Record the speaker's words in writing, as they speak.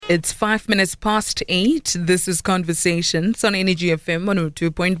It's 5 minutes past 8. This is Conversations on Energy FM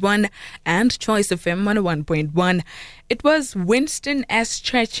 102.1 and Choice FM 101.1. It was Winston S.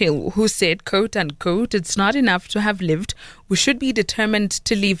 Churchill who said, quote unquote, "It's not enough to have lived. We should be determined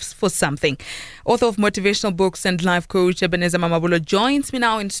to live for something." Author of motivational books and life coach Ebenezer Mamabolo joins me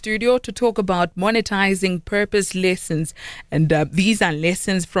now in studio to talk about monetizing purpose lessons. And these are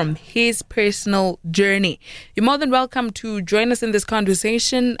lessons from his personal journey. You're more than welcome to join us in this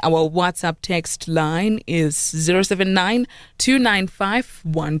conversation. Our WhatsApp text line is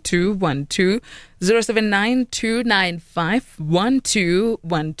 079-295-1212.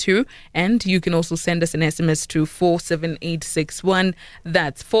 079-295-1212, and you can also send us an SMS to 47861.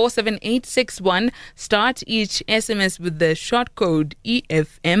 That's 47861. Start each SMS with the short code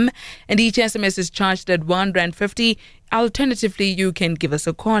EFM, and each SMS is charged at R1.50. Alternatively, you can give us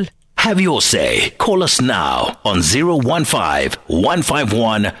a call. Have your say. Call us now on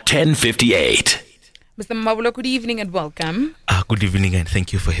 015-151-1058. Mr. Mamabolo, good evening and welcome. Good evening and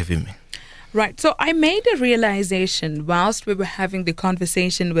thank you for having me. Right, so I made a realization whilst we were having the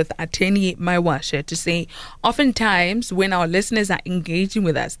conversation with Ateni Maiwasha to say, oftentimes when our listeners are engaging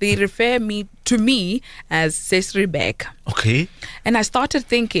with us, they refer to me as Cecily Beck. Okay. And I started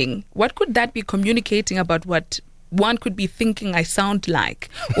thinking, what could that be communicating about what one could be thinking I sound like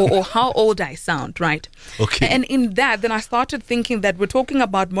or how old I sound, right? Okay. And in that, then I started thinking that we're talking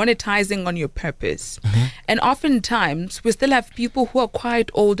about monetizing on your purpose. Mm-hmm. And oftentimes, we still have people who are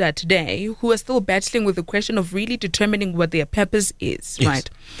quite older today who are still battling with the question of really determining what their purpose is, yes. right?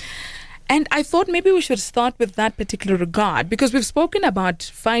 And I thought maybe we should start with that particular regard, because we've spoken about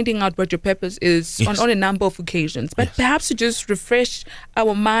finding out what your purpose is yes. on a number of occasions. But yes. perhaps to just refresh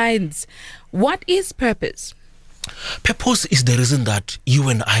our minds, what is purpose? Purpose is the reason that you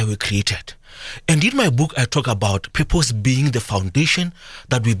and I were created. And in my book, I talk about purpose being the foundation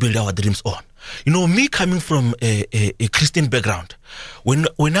that we build our dreams on. You know, me coming from a Christian background, when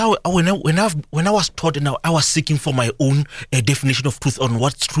I was taught and I was seeking for my own definition of truth on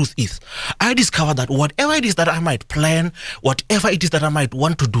what truth is, I discovered that whatever it is that I might plan, whatever it is that I might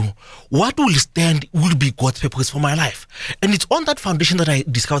want to do, what will stand will be God's purpose for my life. And it's on that foundation that I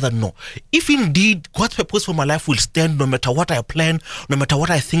discovered that no, if indeed God's purpose for my life will stand no matter what I plan, no matter what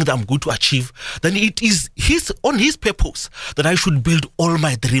I think that I'm going to achieve, then it is on his purpose that I should build all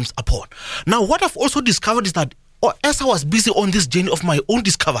my dreams upon. Now, what I've also discovered is that as I was busy on this journey of my own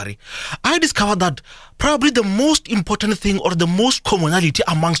discovery, I discovered that probably the most important thing or the most commonality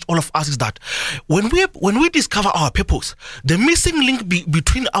amongst all of us is that when we discover our purpose, the missing link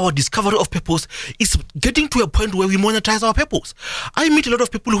between our discovery of purpose is getting to a point where we monetize our purpose. I meet a lot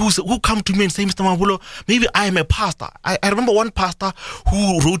of people who come to me and say, "Mr. Mamabolo, maybe I am a pastor." I remember one pastor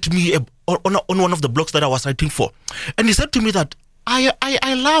who wrote me on one of the blogs that I was writing for, and he said to me that,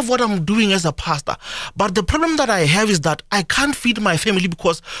 I love what I'm doing as a pastor, but the problem that I have is that I can't feed my family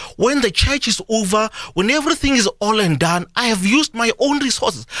because when the church is over, when everything is all and done, I have used my own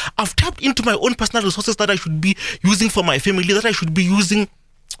resources. I've tapped into my own personal resources that I should be using for my family, that I should be using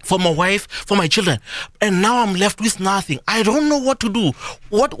for my wife, for my children, and now I'm left with nothing. I don't know what to do.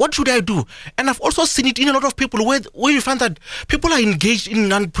 What should I do? And I've also seen it in a lot of people where you find that people are engaged in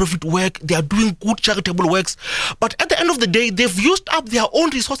non-profit work, they are doing good charitable works, but at the end of the day, they've used up their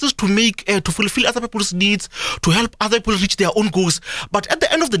own resources to fulfill other people's needs, to help other people reach their own goals. But at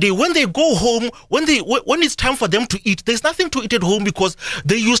the end of the day, when they go home, when it's time for them to eat, there's nothing to eat at home because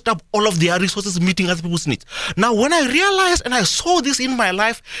they used up all of their resources meeting other people's needs. Now, when I realized and I saw this in my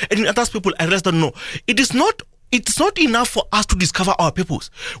life and in other people, I realized that no, it's not enough for us to discover our purpose.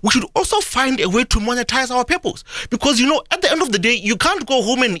 We should also find a way to monetize our purpose. Because, you know, at the end of the day, you can't go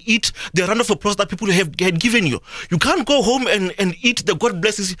home and eat the round of applause that people had given you. You can't go home and eat the God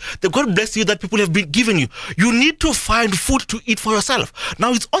bless you that people have been given you. You need to find food to eat for yourself.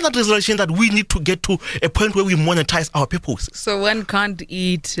 Now, it's on that resolution that we need to get to a point where we monetize our purpose. So one can't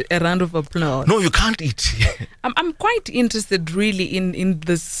eat a round of applause. No, you can't eat. I'm quite interested really in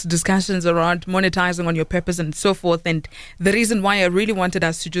this discussions around monetizing on your purpose and so forth. And the reason why I really wanted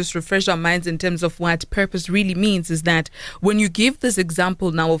us to just refresh our minds in terms of what purpose really means is that when you give this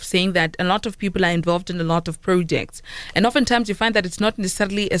example now of saying that a lot of people are involved in a lot of projects, and oftentimes you find that it's not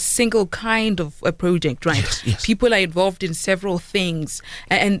necessarily a single kind of a project, right? Yes, yes. People are involved in several things.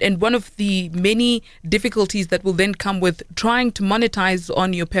 And one of the many difficulties that will then come with trying to monetize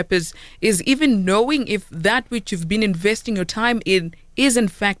on your purpose is even knowing if that which you've been investing your time in is in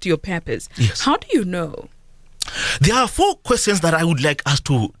fact your purpose. Yes. How do you know? There are 4 questions that I would like us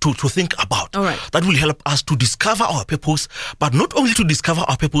to think about. All right. That will help us to discover our purpose, but not only to discover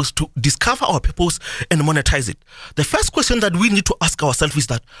our purpose, to discover our purpose and monetize it. The first question that we need to ask ourselves is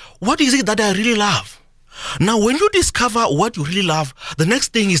that, what is it that I really love? Now, when you discover what you really love, the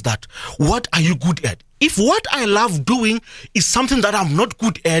next thing is that, what are you good at? If what I love doing is something that I'm not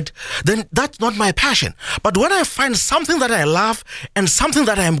good at, then that's not my passion. But when I find something that I love and something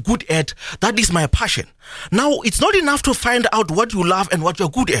that I am good at, that is my passion. Now, it's not enough to find out what you love and what you're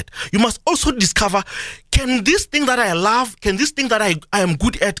good at. You must also discover, can this thing that I love, can this thing that I am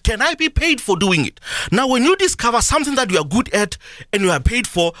good at, can I be paid for doing it? Now, when you discover something that you are good at and you are paid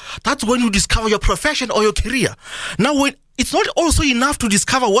for, that's when you discover your profession or your career. Now, it's not also enough to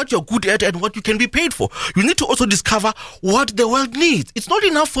discover what you're good at and what you can be paid for. You need to also discover what the world needs. It's not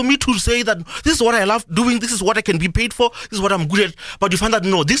enough for me to say that this is what I love doing, this is what I can be paid for, this is what I'm good at, but you find that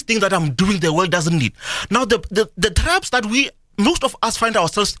no, this thing that I'm doing the world doesn't need. Now, the traps that most of us find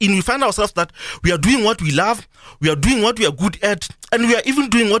ourselves in, we find ourselves that we are doing what we love, we are doing what we are good at, and we are even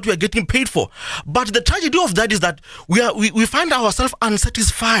doing what we are getting paid for. But the tragedy of that is that we find ourselves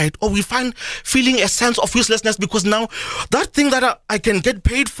unsatisfied, or we find feeling a sense of uselessness, because now that thing that I can get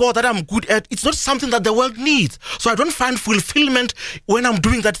paid for, that I'm good at, it's not something that the world needs. So I don't find fulfillment when I'm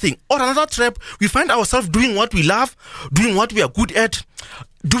doing that thing. Or another trap, we find ourselves doing what we love, doing what we are good at,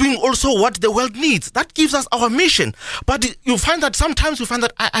 doing also what the world needs. That gives us our mission. But you find that sometimes you find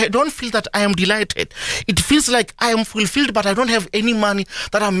that I don't feel that I am delighted. It feels like I am fulfilled, but I don't have any money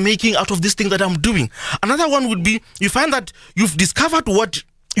that I'm making out of this thing that I'm doing. Another one would be, you find that you've discovered what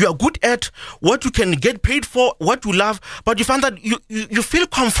you are good at, what you can get paid for, what you love, but you find that you feel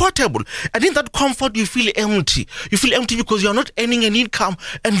comfortable, and in that comfort you feel empty. You feel empty because you are not earning an income,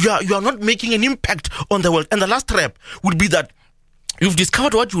 and you are not making an impact on the world. And the last trap would be that you've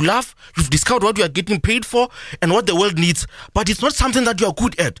discovered what you love, you've discovered what you are getting paid for and what the world needs, but it's not something that you are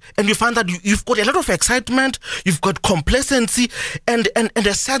good at. And you find that you've got a lot of excitement, you've got complacency and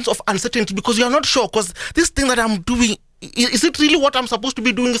a sense of uncertainty, because you are not sure, because this thing that I'm doing, is it really what I'm supposed to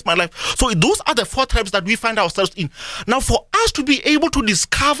be doing with my life? So those are the 4 traps that we find ourselves in. Now, for us to be able to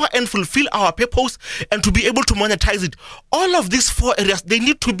discover and fulfill our purpose and to be able to monetize it, all of these 4 areas, they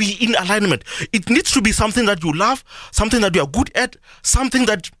need to be in alignment. It needs to be something that you love, something that you are good at, something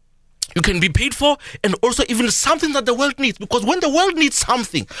that you can be paid for, and also even something that the world needs. Because when the world needs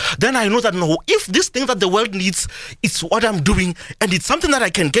something, then I know that no, if this thing that the world needs is what I'm doing, and it's something that I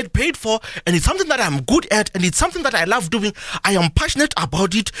can get paid for, and it's something that I'm good at, and it's something that I love doing, I am passionate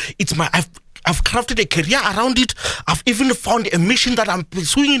about it, I've crafted a career around it. I've even found a mission that I'm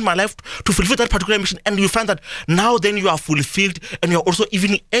pursuing in my life to fulfill that particular mission. And you find that now then you are fulfilled, and you're also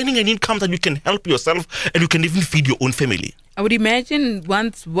even earning an income that you can help yourself, and you can even feed your own family. I would imagine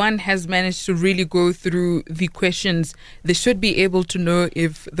once one has managed to really go through the questions, they should be able to know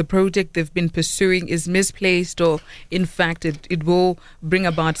if the project they've been pursuing is misplaced, or in fact it will bring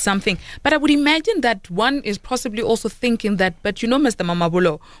about something. But I would imagine that one is possibly also thinking that, but you know, Mr.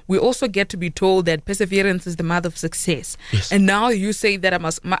 Mamabolo, we also get to be told that perseverance is the mother of success. Yes. And now you say that I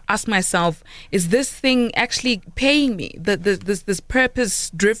must ask myself, is this thing actually paying me? This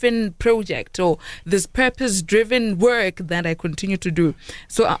purpose-driven project, or this purpose-driven work that I continue to do.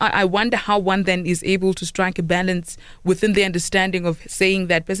 So I wonder how one then is able to strike a balance within the understanding of saying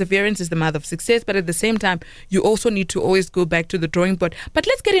that perseverance is the mother of success, but at the same time, you also need to always go back to the drawing board. But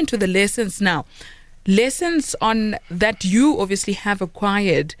let's get into the lessons now. Lessons on that you obviously have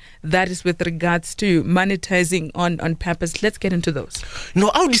acquired, that is with regards to monetizing on purpose. Let's get into those.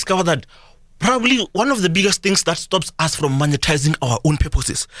 I'll discover that probably one of the biggest things that stops us from monetizing our own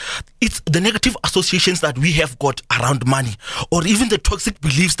purposes, it's the negative associations that we have got around money, or even the toxic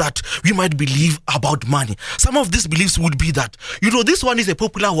beliefs that we might believe about money. Some of these beliefs would be that, this one is a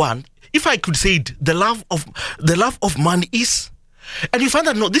popular one. If I could say it, the love of money is, and you find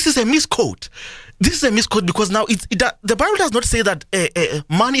that no, this is a misquote. This is a misquote, because now the Bible does not say that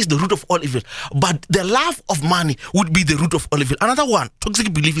money is the root of all evil, but the love of money would be the root of all evil. Another one,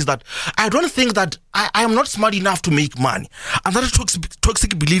 toxic belief, is that I don't think that I am not smart enough to make money. Another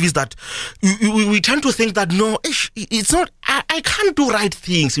toxic belief is that we tend to think that no, it's not. I can't do right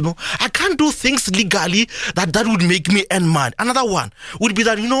things. I can't do things legally that would make me earn money. Another one would be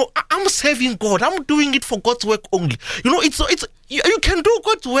that I'm serving God. I'm doing it for God's work only. You can do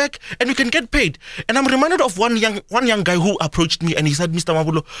God's work and you can get paid. And I'm reminded of one young guy who approached me and he said, Mr.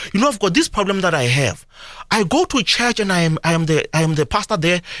 Mabulo, I've got this problem that I have. I go to church and I am the pastor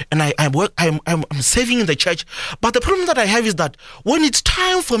there, and I'm serving in the church. But the problem that I have is that when it's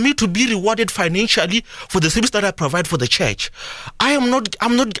time for me to be rewarded financially for the service that I provide for the church, I'm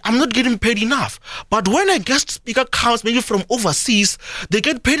not getting paid enough. But when a guest speaker comes maybe from overseas, they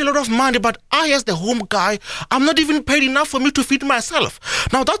get paid a lot of money, but I, as the home guy, I'm not even paid enough for me to feed myself.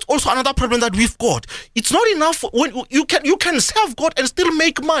 Now that's also another problem that we've got. It's not enough when you can serve God and still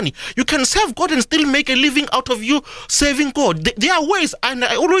make money. You can serve God and still make a living out of you serving God. There are ways, and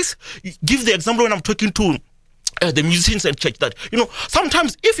I always give the example when I'm talking to the musicians and church, that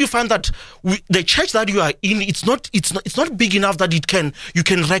sometimes if you find that the church that you are in, it's not big enough that you can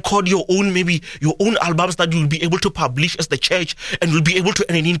record your own albums that you'll be able to publish as the church and you'll be able to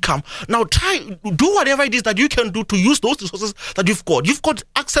earn an income. Now do whatever it is that you can do to use those resources that you've got. You've got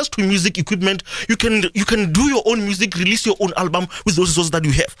access to music equipment. You can do your own music, release your own album with those resources that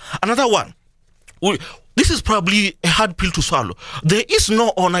you have. Another one. This is probably a hard pill to swallow. There is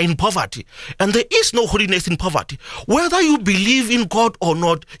no honor in poverty, and there is no holiness in poverty. Whether you believe in God or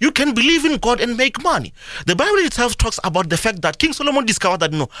not, you can believe in God and make money. The Bible itself talks about the fact that King Solomon discovered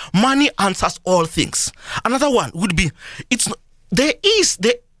that money answers all things. Another one would be, there is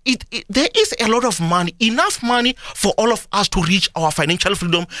a lot of money, enough money for all of us to reach our financial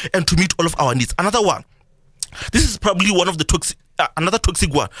freedom and to meet all of our needs. Another one. This is probably one of the another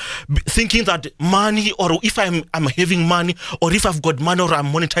toxic one, thinking that money, or if I'm having money, or if I've got money, or I'm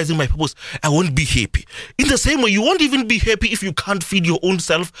monetizing my purpose, I won't be happy. In the same way, you won't even be happy if you can't feed your own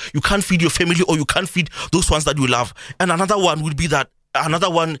self, you can't feed your family, or you can't feed those ones that you love. And another one would be that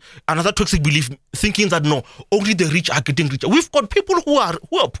another toxic belief, thinking that only the rich are getting richer. We've got people who are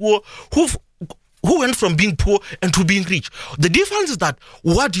poor, who went from being poor and to being rich. The difference is that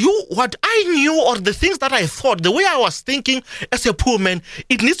what I knew, or the things that I thought, the way I was thinking as a poor man,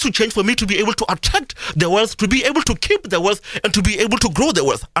 it needs to change for me to be able to attract the wealth, to be able to keep the wealth, and to be able to grow the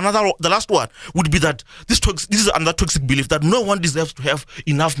wealth. The last one would be that this is another toxic belief, that no one deserves to have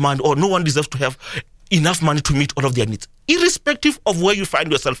enough money, or no one deserves to have enough money to meet all of their needs, irrespective of where you find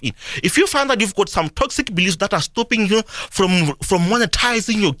yourself in. If you find that you've got some toxic beliefs that are stopping you from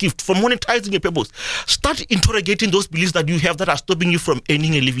monetizing your gift, from monetizing your purpose, start interrogating those beliefs that you have that are stopping you from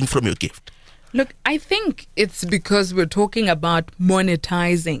earning a living from your gift. Look, I think it's because we're talking about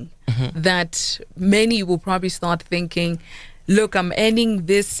monetizing that many will probably start thinking, look, I'm earning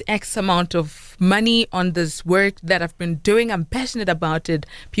this X amount of money on this work that I've been doing. I'm passionate about it.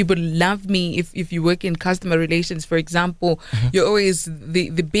 People love me. If you work in customer relations, for example, you're always the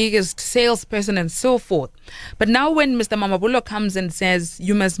biggest salesperson and so forth. But now when Mr. Mamabulo comes and says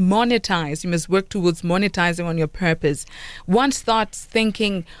you must monetize, you must work towards monetizing on your purpose, one starts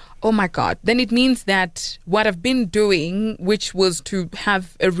thinking, oh my God, then it means that what I've been doing, which was to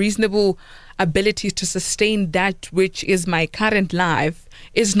have a reasonable ability to sustain that which is my current life,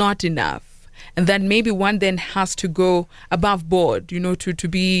 is not enough. And then maybe one then has to go above board, to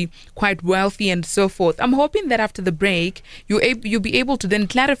be quite wealthy and so forth. I'm hoping that after the break, you'll be able to then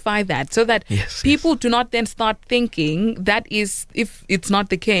clarify that, so that people do not then start thinking that is, if it's not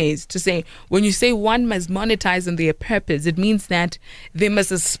the case, to say, when you say one must monetize on their purpose, it means that they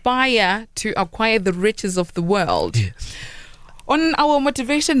must aspire to acquire the riches of the world. Yes. On our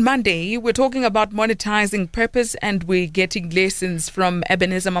Motivation Monday, we're talking about monetizing purpose, and we're getting lessons from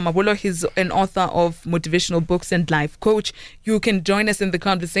Ebenezer Mamabulo. He's an author of motivational books and life coach. You can join us in the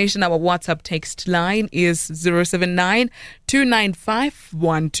conversation. Our WhatsApp text line is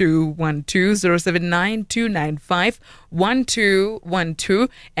 079-295-1212, 079-295-1212.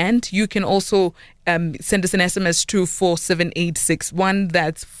 And you can also send us an SMS to 47861.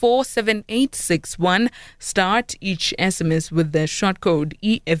 That's 47861. Start each SMS with the short code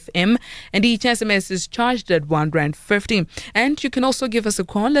EFM, and each SMS is charged at R1.50. And you can also give us a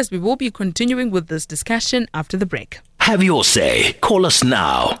call, as we will be continuing with this discussion after the break. Have your say. Call us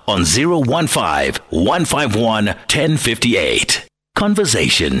now on 015-151-1058.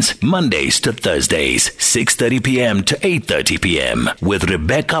 Conversations, Mondays to Thursdays, 6:30 p.m. to 8:30 p.m. with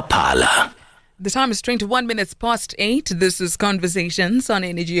Rebecca Pala. The time is 21 minutes past 8. This is Conversations on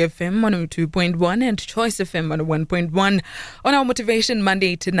Energy FM 102.1 and Choice FM 101.1. On our Motivation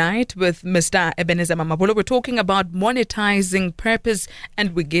Monday tonight with Mr. Ebenezer Mamabulo, we're talking about monetizing purpose,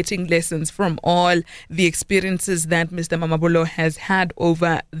 and we're getting lessons from all the experiences that Mr. Mamabulo has had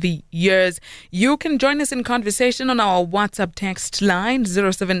over the years. You can join us in conversation on our WhatsApp text line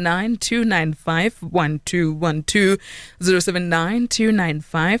 079-295-1212,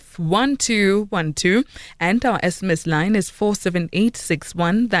 079-295-1212. 012. And our SMS line is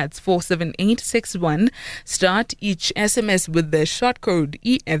 47861. That's 47861. Start each SMS with the short code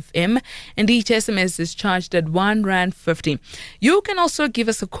EFM, and each SMS is charged at R1.50. You can also give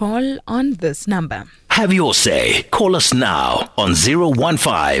us a call on this number. Have your say. Call us now on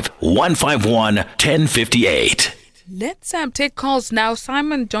 015-151-1058. Let's take calls now.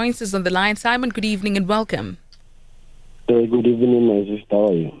 Simon joins us on the line. Simon, good evening and welcome. Good evening, my sister. How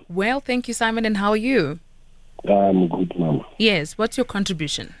are you? Well, thank you, Simon. And how are you? I'm good, Mama. Yes. What's your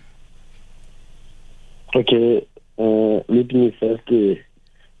contribution? Okay. Let me first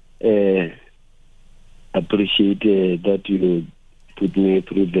appreciate that you put me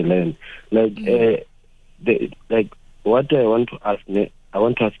through the line. What I want to ask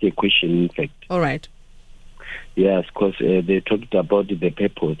a question, in fact. All right. Yes, because they talked about the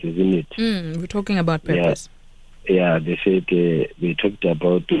purpose, isn't it? We're talking about purpose. Yeah, they said they talked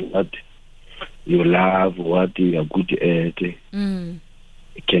about what you love, what you are good at. It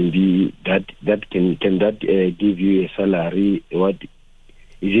can be that can that give you a salary? What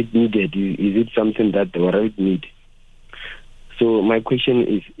is it needed? Is it something that the world need? So my question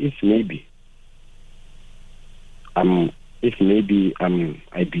is, if maybe I believe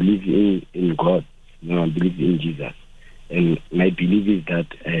in God, I believe in Jesus, and my belief is that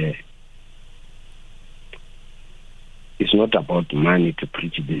it's not about money to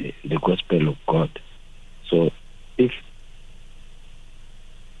preach the gospel of God. So if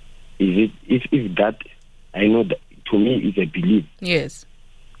that, I know that to me is a belief. Yes.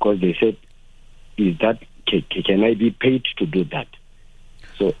 Because they said, is that can I be paid to do that?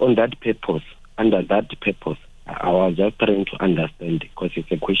 So on that purpose, under that purpose, I was just trying to understand, because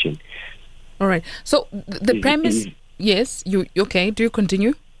it's a question. All right. So the premise, yes, you okay? Do you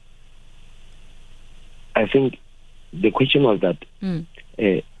continue? I think the question was that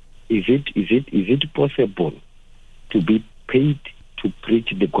is it possible to be paid to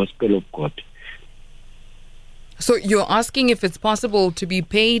preach the gospel of God? So you're asking if it's possible to be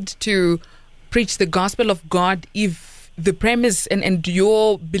paid to preach the gospel of God if the premise and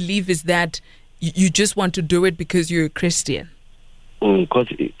your belief is that you just want to do it because you're a Christian? Because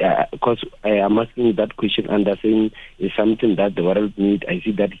I am asking that question and I'm saying it's something that the world need. I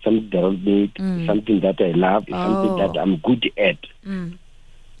see that it's something the world need, something that I love, it's something that I'm good at.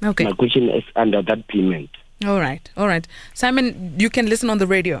 Okay. My question is under that payment. All right. Simon, you can listen on the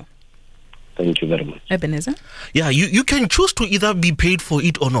radio. Thank you very much. Ebenezer? Yeah, you can choose to either be paid for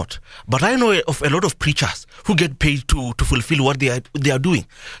it or not. But I know of a lot of preachers who get paid to fulfill what they are doing.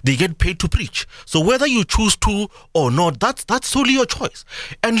 They get paid to preach. So whether you choose to or not, that's solely your choice.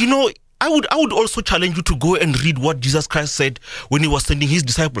 And I would also challenge you to go and read what Jesus Christ said when he was sending his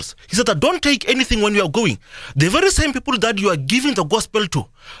disciples. He said that don't take anything when you are going. The very same people that you are giving the gospel to,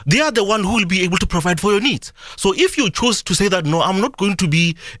 they are the one who will be able to provide for your needs. So if you choose to say that, no, I'm not going to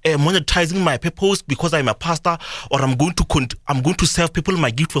be monetizing my purpose because I'm a pastor, or I'm going to serve people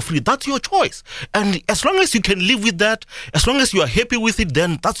my gift for free, that's your choice. And as long as you can live with that, as long as you are happy with it,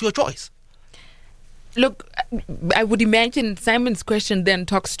 then that's your choice. Look, I would imagine Simon's question then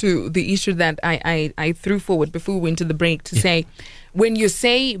talks to the issue that I threw forward before we went to the break to say, when you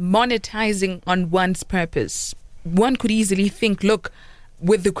say monetizing on one's purpose, one could easily think, look,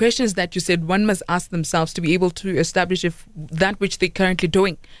 with the questions that you said, one must ask themselves to be able to establish if that which they're currently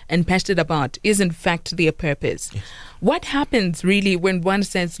doing and passionate about is in fact their purpose. Yes. What happens really when one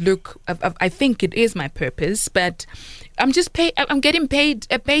says, look, I think it is my purpose, but I'm getting paid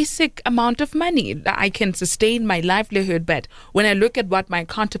a basic amount of money. I can sustain my livelihood, but when I look at what my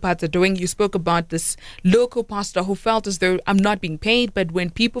counterparts are doing, you spoke about this local pastor who felt as though I'm not being paid, but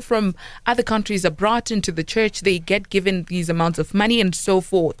when people from other countries are brought into the church, they get given these amounts of money and so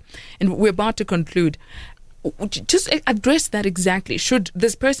forth. And we're about to conclude. Just address that exactly. Should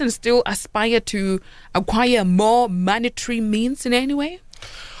this person still aspire to acquire more monetary means in any way?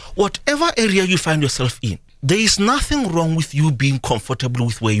 Whatever area you find yourself in, there is nothing wrong with you being comfortable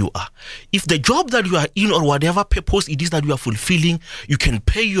with where you are. If the job that you are in or whatever purpose it is that you are fulfilling, you can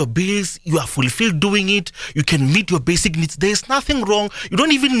pay your bills, you are fulfilled doing it, you can meet your basic needs, there is nothing wrong. You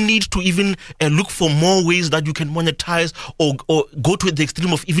don't even need to even look for more ways that you can monetize or go to the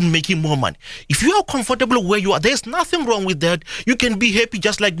extreme of even making more money. If you are comfortable where you are, there is nothing wrong with that. You can be happy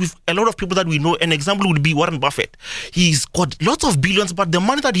just like with a lot of people that we know. An example would be Warren Buffett. He's got lots of billions, but the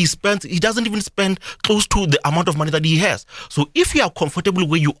money that he spends, he doesn't even spend close to the amount of money that he has. So if you are comfortable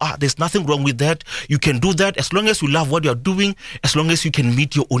where you are, there's nothing wrong with that. You can do that as long as you love what you're doing, as long as you can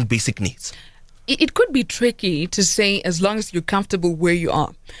meet your own basic needs. It could be tricky to say as long as you're comfortable where you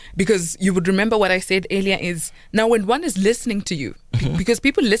are, because you would remember what I said earlier is, now when one is listening to you, Because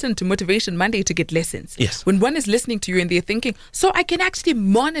people listen to Motivation Monday to get lessons. Yes. When one is listening to you and they're thinking, so I can actually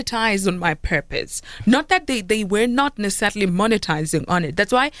monetize on my purpose. Not that they were not necessarily monetizing on it.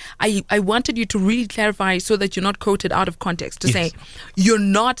 That's why I wanted you to really clarify so that you're not quoted out of context. To say, you're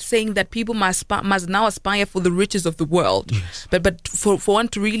not saying that people must now aspire for the riches of the world. Yes. But for one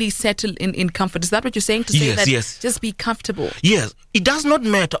to really settle in comfort. Is that what you're saying? To say that just be comfortable. Yes. It does not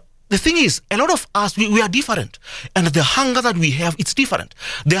matter. The thing is, a lot of us, we are different. And the hunger that we have, it's different.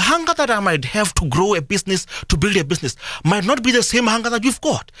 The hunger that I might have to grow a business, to build a business, might not be the same hunger that you've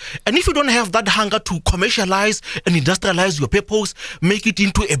got. And if you don't have that hunger to commercialize and industrialize your purpose, make it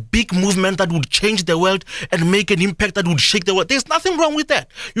into a big movement that would change the world and make an impact that would shake the world, there's nothing wrong with that.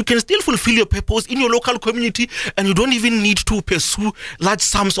 You can still fulfill your purpose in your local community, and you don't even need to pursue large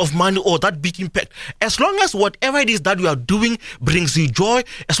sums of money or that big impact. As long as whatever it is that you are doing brings you joy,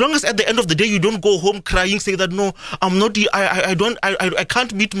 as long as at the end of the day you don't go home crying, say that no, I'm not, I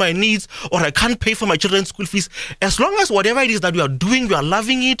can't meet my needs, or I can't pay for my children's school fees. As long as whatever it is that you are doing, you are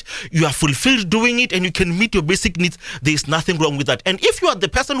loving it, you are fulfilled doing it, and you can meet your basic needs, there is nothing wrong with that. And if you are the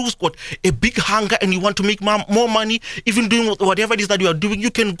person who's got a big hunger and you want to make more money, even doing whatever it is that you are doing,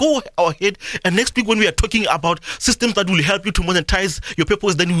 you can go ahead. And next week when we are talking about systems that will help you to monetize your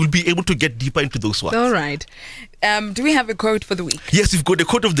purpose, then you will be able to get deeper into those ones. All right. Do we have a quote for the week? Yes, we've got a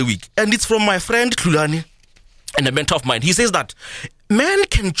quote of the week. And it's from my friend Tulani, and a mentor of mine. He says that man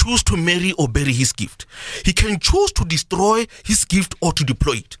can choose to marry or bury his gift. He can choose to destroy his gift or to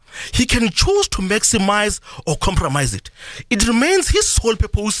deploy it. He can choose to maximize or compromise it. It remains his sole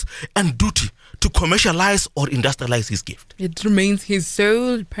purpose and duty to commercialize or industrialize his gift. It remains his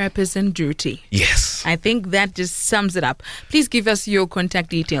sole purpose and duty. Yes. I think that just sums it up. Please give us your contact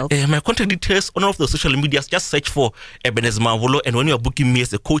details. My contact details on all of the social medias, just search for Ebenezer Mavolo. And when you are booking me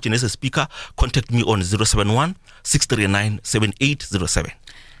as a coach and as a speaker, contact me on 071 639 7807.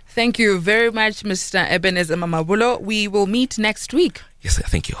 Thank you very much, Mr. Ebenezer Mamabulo. We will meet next week. Yes, sir.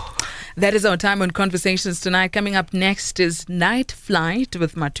 Thank you. That is our time on Conversations tonight. Coming up next is Night Flight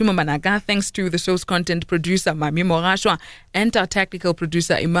with Matuma Managa. Thanks to the show's content producer, Mami Morashwa, and our technical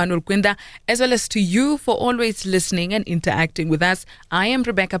producer, Emmanuel Kwinda, as well as to you for always listening and interacting with us. I am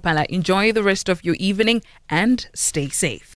Rebecca Pala. Enjoy the rest of your evening and stay safe.